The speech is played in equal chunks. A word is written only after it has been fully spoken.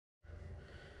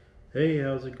Hey,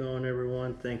 how's it going,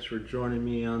 everyone? Thanks for joining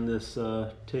me on this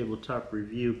tabletop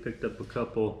review. Picked up a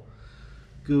couple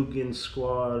Googan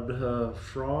Squad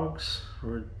frogs.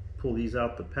 We're pull these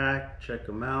out the pack, check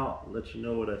them out, let you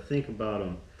know what I think about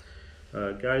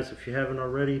them. Guys, if you haven't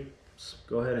already,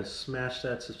 go ahead and smash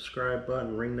that subscribe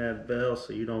button, ring that bell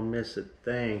so you don't miss a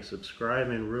thing.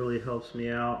 Subscribing really helps me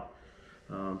out,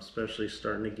 especially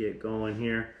starting to get going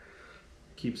here.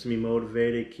 Keeps me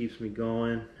motivated, keeps me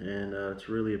going, and it's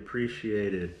really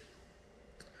appreciated.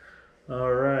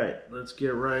 All right, let's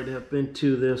get right up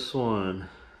into this one.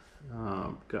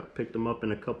 Picked them up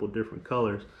in a couple different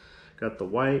colors. Got the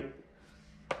white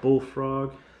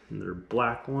bullfrog and their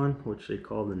black one, which they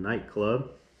call the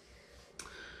nightclub.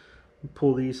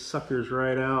 Pull these suckers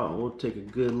right out and we'll take a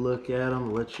good look at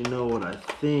them, let you know what I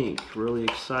think. Really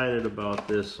excited about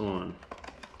this one.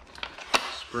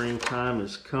 Springtime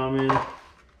is coming.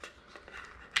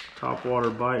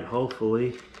 Topwater bite,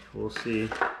 hopefully. We'll see.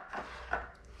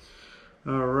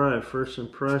 Alright, first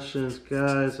impressions,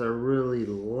 guys. I really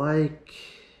like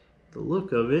the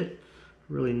look of it.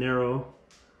 Really narrow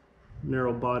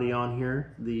body on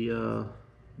here. The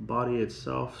body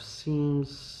itself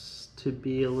seems to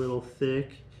be a little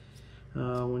thick.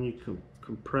 When you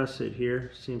compress it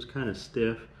here, seems kind of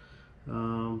stiff.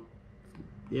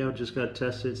 Yeah, just got to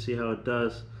test it, see how it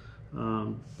does.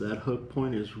 That hook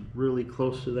point is really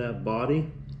close to that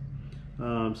body,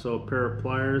 so a pair of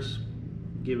pliers,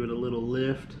 give it a little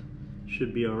lift,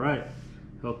 should be alright.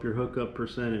 Help your hookup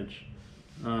percentage.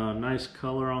 Nice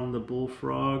color on the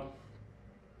bullfrog,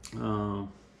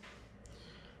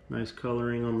 nice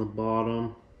coloring on the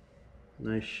bottom,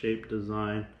 nice shape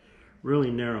design,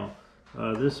 really narrow.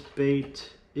 This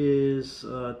bait is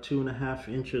 2.5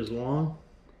 inches long,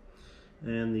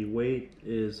 and the weight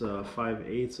is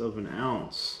 5/8 of an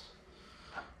ounce.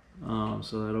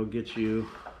 So that'll get you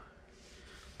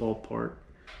ballpark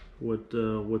what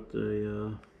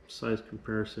the size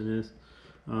comparison is.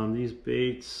 These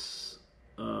baits,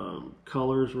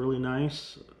 color's really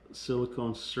nice.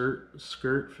 Silicone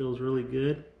skirt feels really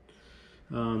good.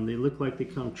 They look like they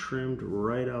come trimmed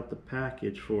right out the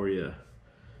package for you.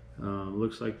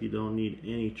 Looks like you don't need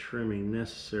any trimming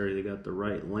necessary. They got the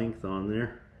right length on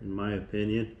there, in my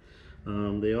opinion.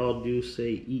 They all do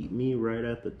say "eat me" right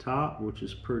at the top, which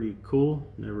is pretty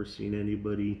cool. Never seen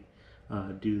anybody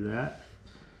do that.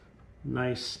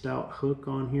 Nice stout hook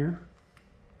on here,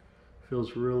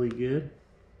 feels really good.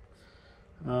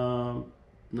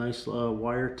 Nice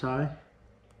wire tie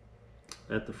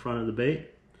at the front of the bait.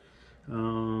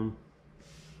 On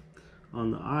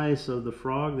the eyes of the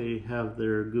frog, they have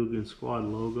their Googan Squad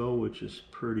logo, which is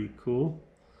pretty cool.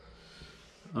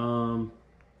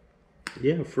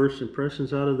 Yeah, first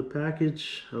impressions out of the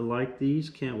package. I like these.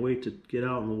 Can't wait to get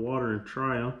out in the water and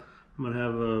try them. I'm gonna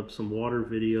have some water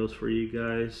videos for you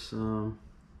guys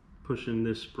pushing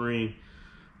this spring.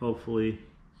 Hopefully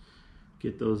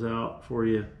get those out for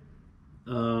you.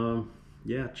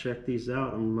 Yeah, check these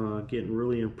out. I'm getting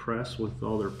really impressed with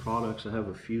all their products. I have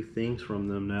a few things from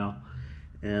them now,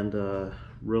 and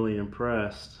really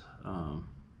impressed.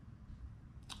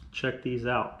 Check these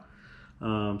out.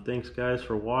 Thanks guys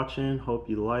for watching. Hope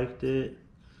you liked it.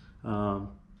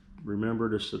 Remember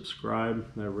to subscribe.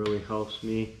 That really helps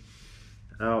me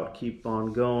out. Keep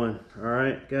on going.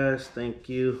 Alright guys, thank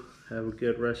you. Have a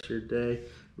good rest of your day.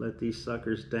 Let these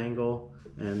suckers dangle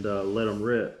and let them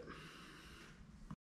rip.